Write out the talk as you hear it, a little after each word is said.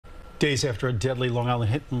Days after a deadly Long Island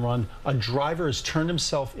hit and run, a driver has turned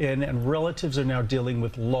himself in, and relatives are now dealing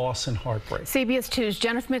with loss and heartbreak. CBS 2's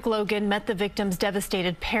Jennifer McLogan met the victim's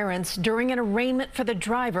devastated parents during an arraignment for the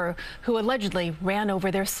driver who allegedly ran over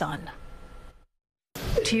their son.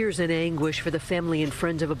 Tears and anguish for the family and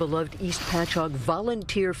friends of a beloved East Patchogue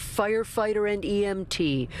volunteer firefighter and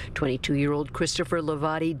EMT. 22-year-old Christopher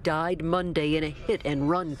Lavati died Monday in a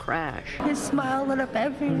hit-and-run crash. His smile lit up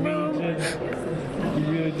every room.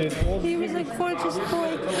 He was a gorgeous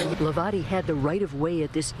boy. Lavati had the right-of-way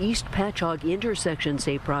at this East Patchogue intersection,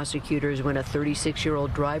 say prosecutors, when a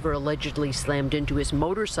 36-year-old driver allegedly slammed into his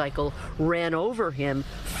motorcycle, ran over him,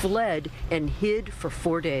 fled, and hid for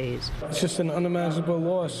 4 days. It's just an unimaginable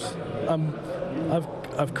loss.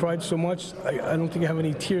 I've cried so much, I don't think I have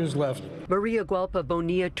any tears left. Maria Gualpa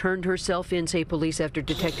Bonilla turned herself in, say police, after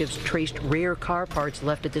detectives traced rare car parts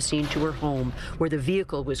left at the scene to her home, where the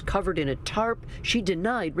vehicle was covered in a tarp. She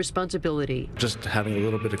denied responsibility. Just having a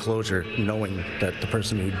little bit of closure, knowing that the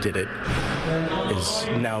person who did it is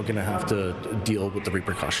now going to have to deal with the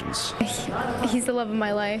repercussions. He's the love of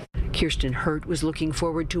my life. Kirsten Hurt was looking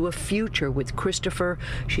forward to a future with Christopher.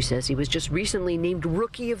 She says he was just recently named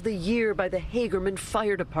Rookie of the Year by the Hagerman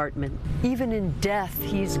Fire Department. Even in death,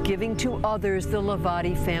 he's giving to others, the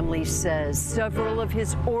Lavati family says. Several of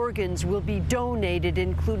his organs will be donated,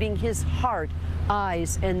 including his heart,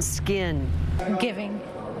 eyes, and skin. Giving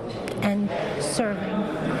and serving.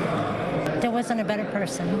 There wasn't a better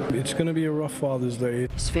person. It's going to be a rough Father's Day.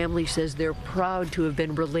 His family says they're proud to have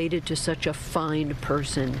been related to such a fine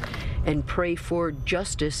person and pray for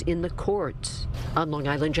justice in the courts. On Long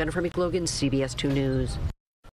Island, Jennifer McLogan, CBS 2 News.